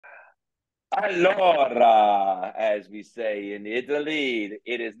Allora, as we say in Italy,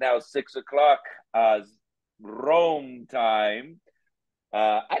 it is now 6 o'clock, Rome time.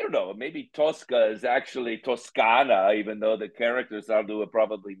 I don't know, maybe Tosca is actually Toscana, even though the character Sardou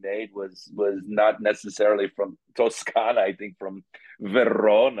probably made was not necessarily from Toscana, I think from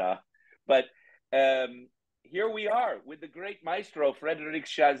Verona. But here we are with the great Maestro Frédéric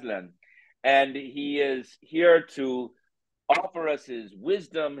Chaslin, and he is here to offer us his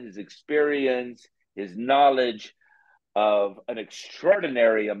wisdom, his experience, his knowledge of an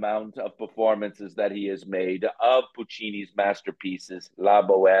extraordinary amount of performances that he has made of Puccini's masterpieces, La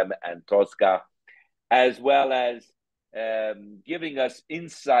Bohème and Tosca, as well as giving us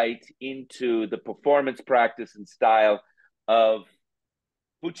insight into the performance practice and style of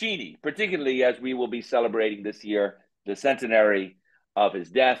Puccini, particularly as we will be celebrating this year the centenary of his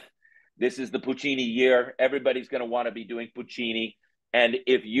death. This is the Puccini year. Everybody's going to want to be doing Puccini. And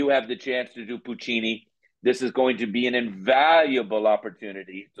if you have the chance to do Puccini, this is going to be an invaluable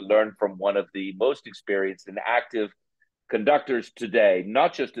opportunity to learn from one of the most experienced and active conductors today,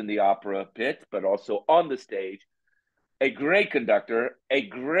 not just in the opera pit, but also on the stage. A great conductor, a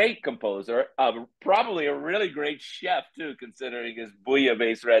great composer, probably a really great chef too, considering his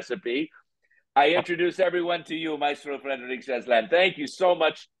bouillabaisse recipe. I introduce everyone to you, Maestro Frédéric Chaslin. Thank you so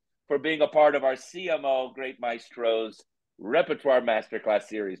much for being a part of our CMO Great Maestros Repertoire Masterclass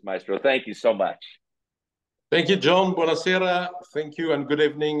series, Maestro. Thank you so much. Thank you, John. Buonasera. Thank you and good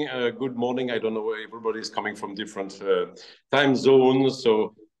evening, good morning. I don't know where everybody's coming from, different time zones.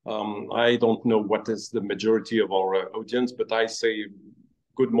 So I don't know what is the majority of our audience, but I say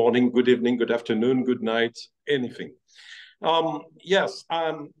good morning, good evening, good afternoon, good night, anything. Yes,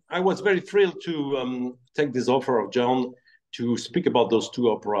 I was very thrilled to take this offer of John to speak about those two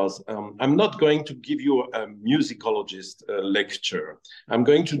operas. I'm not going to give you a musicologist lecture. I'm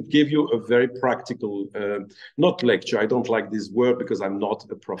going to give you a very practical, not lecture. I don't like this word because I'm not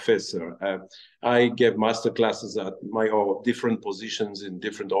a professor. I gave master classes at my different positions in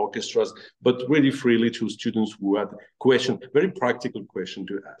different orchestras, but really freely to students who had questions, very practical question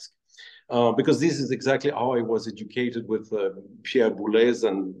to ask. Because this is exactly how I was educated with Pierre Boulez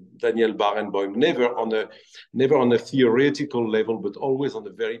and Daniel Barenboim, never on a theoretical level, but always on a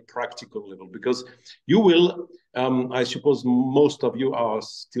very practical level. Because you will, I suppose most of you are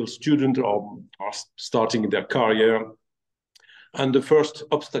still students or are starting their career, and the first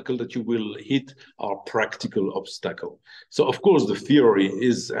obstacle that you will hit are practical obstacles. So of course the theory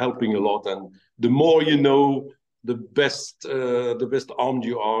is helping a lot, and the more you know, the best armed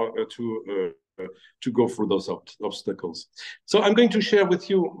you are to go through those obstacles. So I'm going to share with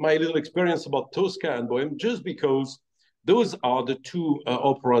you my little experience about Tosca and Bohème, just because those are the two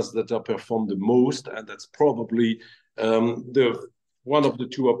operas that are performed the most, and that's probably one of the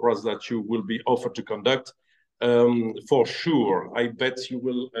two operas that you will be offered to conduct for sure. I bet you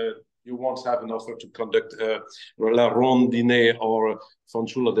will. You won't have an offer to conduct La Rondine or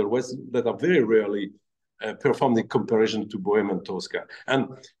Fanciulla del West that are very rarely performed in comparison to Bohème and Tosca. And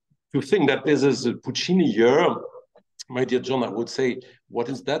to think that this is a Puccini year, my dear John, I would say, what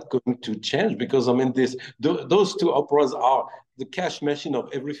is that going to change? Because I mean, those two operas are the cash machine of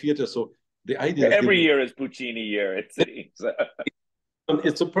every theater. So the idea is every year is Puccini year, it seems.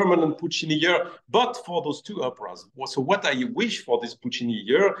 It's a permanent Puccini year, but for those two operas. So what I wish for this Puccini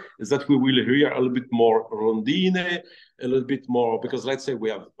year is that we will hear a little bit more Rondine, a little bit more, because let's say we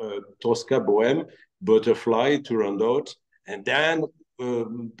have Tosca, Bohème, Butterfly to round out, and then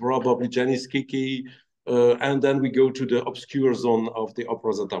probably Janis Kiki, and then we go to the obscure zone of the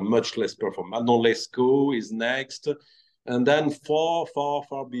operas that are much less performed. Manon Lescaut is next, and then far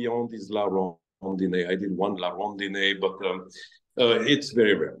beyond is La Rondine. I did one La Rondine, but it's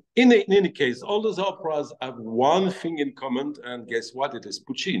very rare. In any case, all those operas have one thing in common, and guess what? It is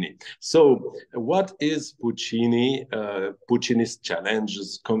Puccini. So what is Puccini? Puccini's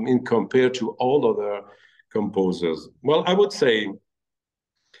challenges compared to all other composers? Well, I would say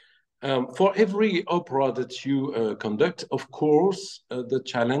for every opera that you conduct, of course, the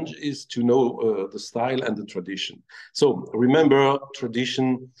challenge is to know the style and the tradition. So remember,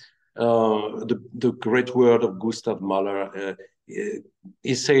 tradition, the great word of Gustav Mahler,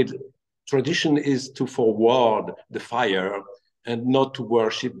 he said, tradition is to forward the fire and not to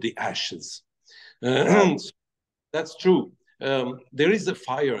worship the ashes. So that's true. There is a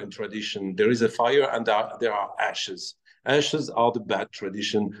fire in tradition. There is a fire and there are ashes. Ashes are the bad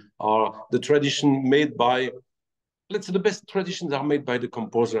tradition, are the tradition made by, let's say the best traditions are made by the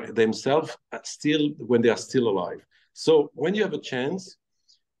composer themselves, still when they are still alive. So when you have a chance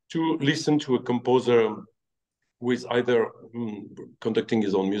to listen to a composer with either conducting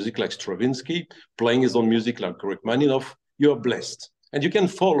his own music like Stravinsky, playing his own music like Rachmaninoff, you're blessed. And you can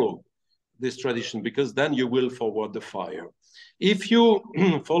follow this tradition because then you will forward the fire. If you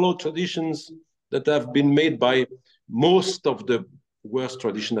follow traditions that have been made by most of the worst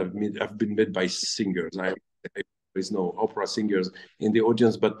traditions have been made by singers. There's no opera singers in the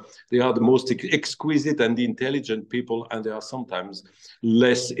audience, but they are the most exquisite and intelligent people, and there are sometimes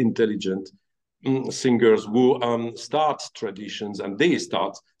less intelligent singers who start traditions, and they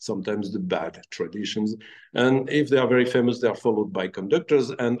start sometimes the bad traditions. And if they are very famous, they are followed by conductors,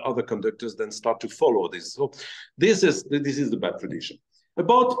 and other conductors then start to follow this. So this is the bad tradition.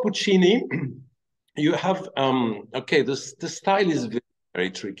 About Puccini, you have okay, the style is very,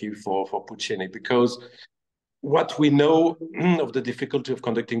 very tricky for Puccini, because what we know of the difficulty of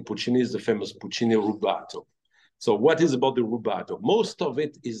conducting Puccini is the famous Puccini rubato. So what is about the rubato? Most of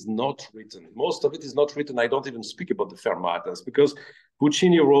it is not written. Most of it is not written. I don't even speak about the fermatas, because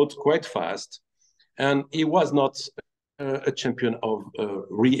Puccini wrote quite fast, and he was not a champion of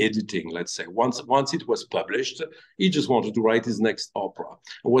re-editing, let's say. Once it was published, he just wanted to write his next opera.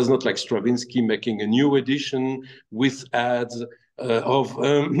 It was not like Stravinsky making a new edition with ads of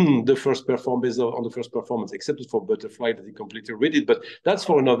the first performance, on the first performance, except for Butterfly that he completely read it. But that's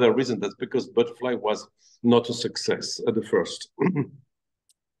for another reason. That's because Butterfly was not a success at the first.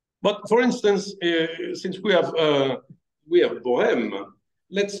 But for instance, since we have Bohème,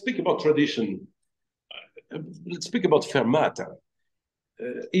 let's speak about tradition. Let's speak about fermata.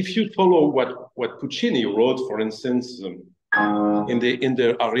 If you follow what Puccini wrote, for instance, in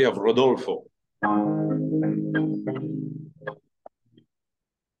the aria of Rodolfo.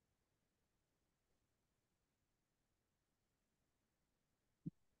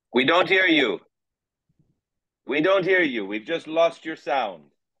 We don't hear you. We don't hear you. We've just lost your sound.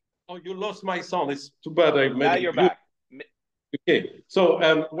 Oh, you lost my sound. It's too bad. Now you're back. Okay, so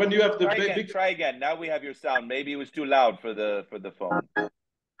when you have the try again. Now we have your sound. Maybe it was too loud for the phone.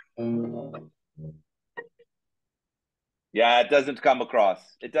 Yeah, it doesn't come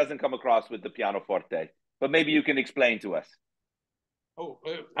across. It doesn't come across with the pianoforte. But maybe you can explain to us. Oh,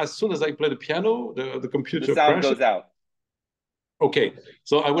 as soon as I play the piano, the computer the sound crashes. Goes out. Okay,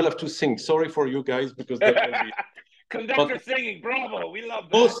 so I will have to sing. Sorry for you guys, because that will be... Conductor singing, bravo! We love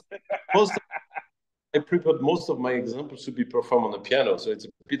that. I prepared most of my examples to be performed on the piano, so it's a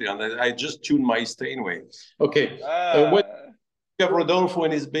pity. And I just tuned my Steinway. Okay, when you have Rodolfo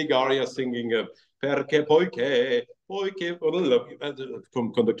in his big aria singing "Perché poiché poiché,"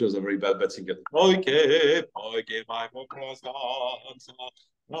 conductors are very bad singers. Poiché poiché vai con costanza.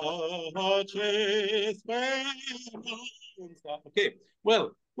 Okay,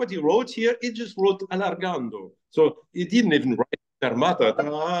 well, what he wrote here, he just wrote allargando. So he didn't even write fermata.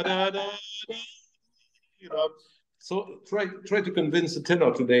 So try to convince the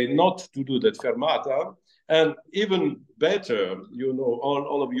tenor today not to do that fermata. And even better, you know,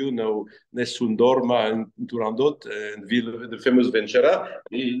 all of you know Nessun Dorma and Turandot and the famous Vincerà.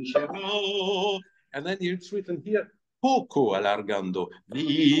 And then it's written here, poco allargando,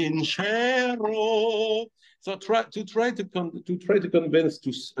 vincero. So try to convince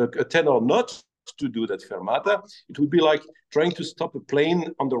a tenor not to do that fermata. It would be like trying to stop a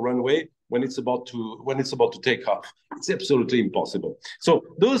plane on the runway when it's about to take off. It's absolutely impossible. So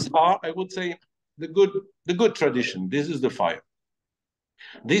those are, I would say, the good tradition. This is the fire.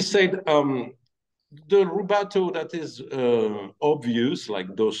 This said, the rubato that is obvious,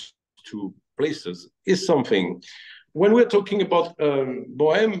 like those two places, is something. When we're talking about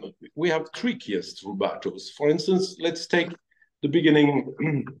Bohème, we have trickiest rubatos. For instance, let's take the beginning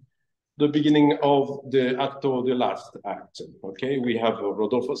of the acto, the last act. Okay, we have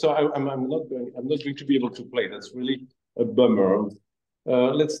Rodolfo. So I'm not going to be able to play. That's really a bummer.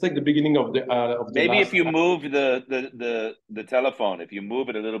 Let's take the beginning of the maybe last if you act. move the telephone, if you move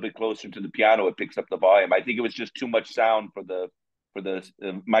it a little bit closer to the piano, it picks up the volume. I think it was just too much sound for the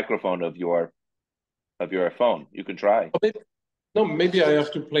microphone of your phone. You can try. Maybe I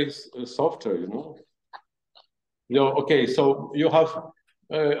have to play softer. You know. Okay, so you have.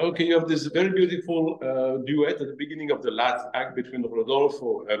 You have this very beautiful duet at the beginning of the last act between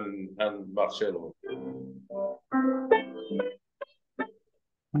Rodolfo and Marcello.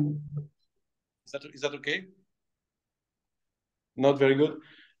 Is that okay? Not very good?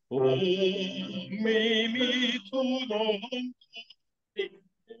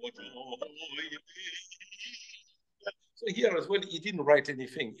 So here as well, he didn't write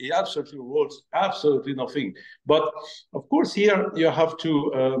anything. He absolutely wrote absolutely nothing. But of course, here you have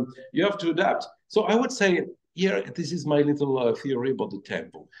to adapt. So I would say here, this is my little theory about the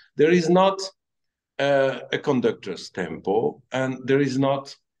tempo. There is not a conductor's tempo, and there is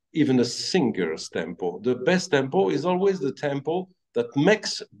not even a singer's tempo. The best tempo is always the tempo that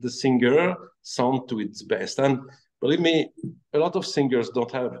makes the singer sound to its best. And believe me, a lot of singers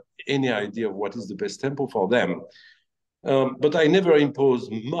don't have any idea of what is the best tempo for them. But I never impose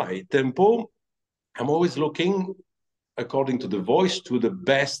my tempo. I'm always looking, according to the voice, to the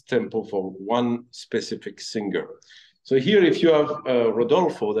best tempo for one specific singer. So here, if you have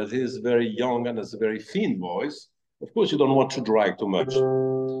Rodolfo that is very young and has a very thin voice, of course you don't want to drag too much.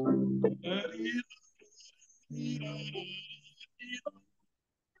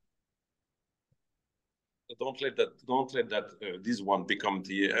 Don't let that this one become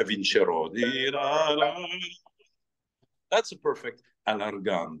the vincero. That's a perfect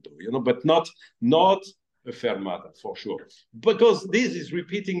allargando, you know, but not a fermata for sure. Because this is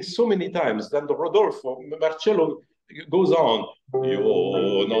repeating so many times that the Rodolfo, Marcello goes on.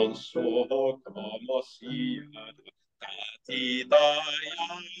 Io non so come sia.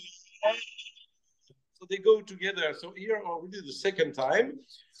 So they go together. So here already the second time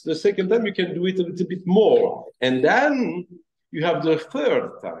you can do it a little bit more. And then you have the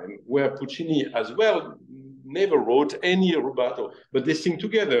third time where Puccini as well never wrote any rubato, but they sing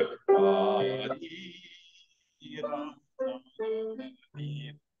together.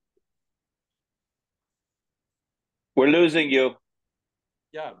 We're losing you.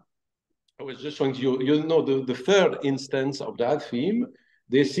 Yeah, I was just showing you, you know, the third instance of that theme,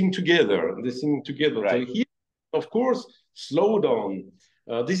 they sing together. They sing together. Right. So here, of course, slow down.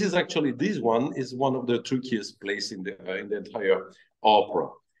 This one is one of the trickiest places in the entire opera.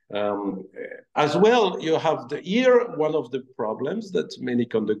 As well, you have the ear. One of the problems that many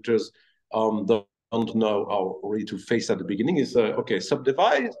conductors don't know how really to face at the beginning is, okay,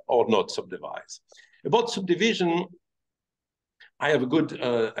 subdivide or not subdivide. About subdivision, I have a good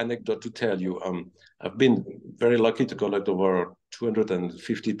anecdote to tell you. I've been very lucky to conduct over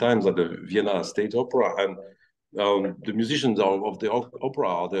 250 times at the Vienna State Opera, and the musicians of the opera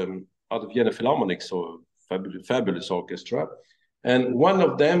are the Vienna Philharmonic, so fabulous orchestra. And one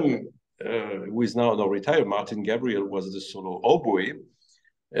of them, who is now retired, Martin Gabriel, was the solo oboe.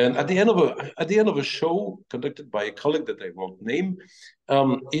 And at the end of a show conducted by a colleague that I won't name,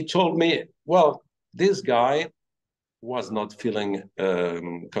 he told me, "Well, this guy was not feeling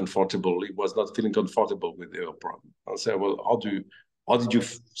comfortable. He was not feeling comfortable with the opera." I said, "Well, how did you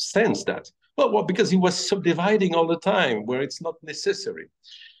sense that?" Well, because he was subdividing all the time where it's not necessary.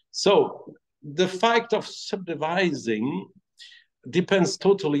 So the fact of subdividing depends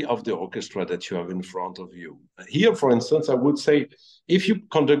totally of the orchestra that you have in front of you. Here, for instance, I would say, if you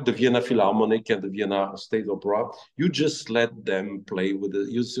conduct the Vienna Philharmonic and the Vienna State Opera, you just let them play with it.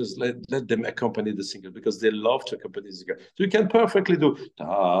 You just let them accompany the singer because they love to accompany the singer. So you can perfectly do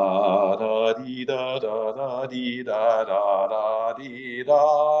da da dee da da da dee da da da dee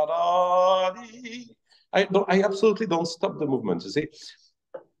da da dee. I absolutely don't stop the movement. You see.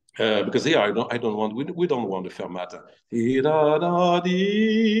 Because here we don't want a fermata.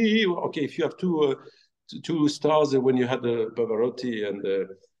 Okay, if you have two stars when you had the Pavarotti and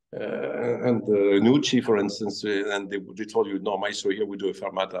Nucci, for instance, and they told you, "No, Maestro, here we do a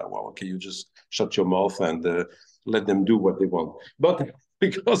fermata." Well, okay, you just shut your mouth and let them do what they want. But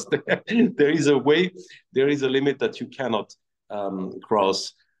because there is a limit that you cannot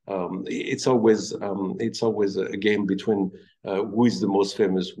cross. It's always a game between who is the most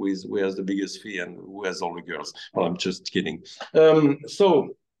famous, who has the biggest fee, and who has all the girls. Well, I'm just kidding.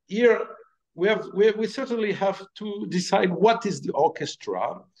 So here we certainly have to decide what is the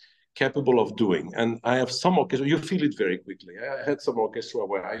orchestra capable of doing. And I have some orchestra, you feel it very quickly. I had some orchestra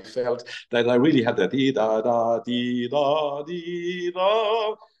where I felt that I really had that dee da da dee da dee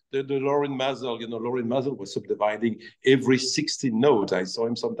da. The Lorin Maazel, Lorin Maazel was subdividing every 16 notes. I saw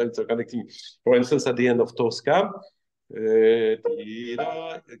him sometimes connecting, for instance, at the end of Tosca.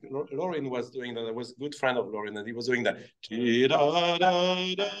 Lorin was doing that. I was a good friend of Lorin, and he was doing that.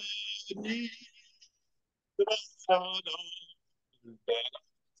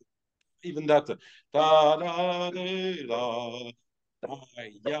 Even that.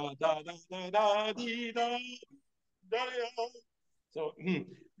 So,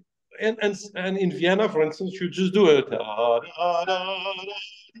 and in Vienna, for instance, you just do it.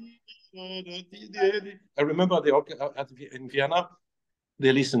 I remember in Vienna,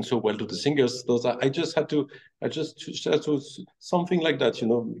 they listen so well to the singers. I just had to something like that,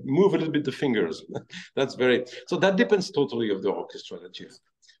 move a little bit the fingers. So that depends totally of the orchestra that you have.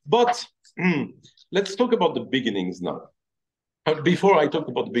 But let's talk about the beginnings now. Before I talk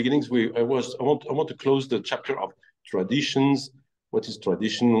about the beginnings, I want to close the chapter of traditions what is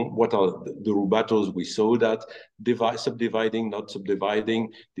tradition, what are the rubatos. We saw that, subdividing, not subdividing,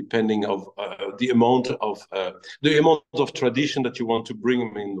 depending of the amount of tradition that you want to bring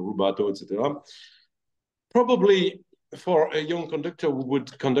in rubato, etc. Probably for a young conductor who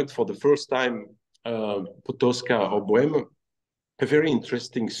would conduct for the first time Tosca or Bohème, a very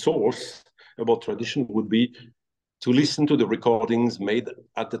interesting source about tradition would be to listen to the recordings made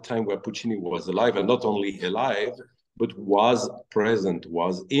at the time where Puccini was alive, and not only alive, but was present,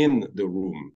 was in the room.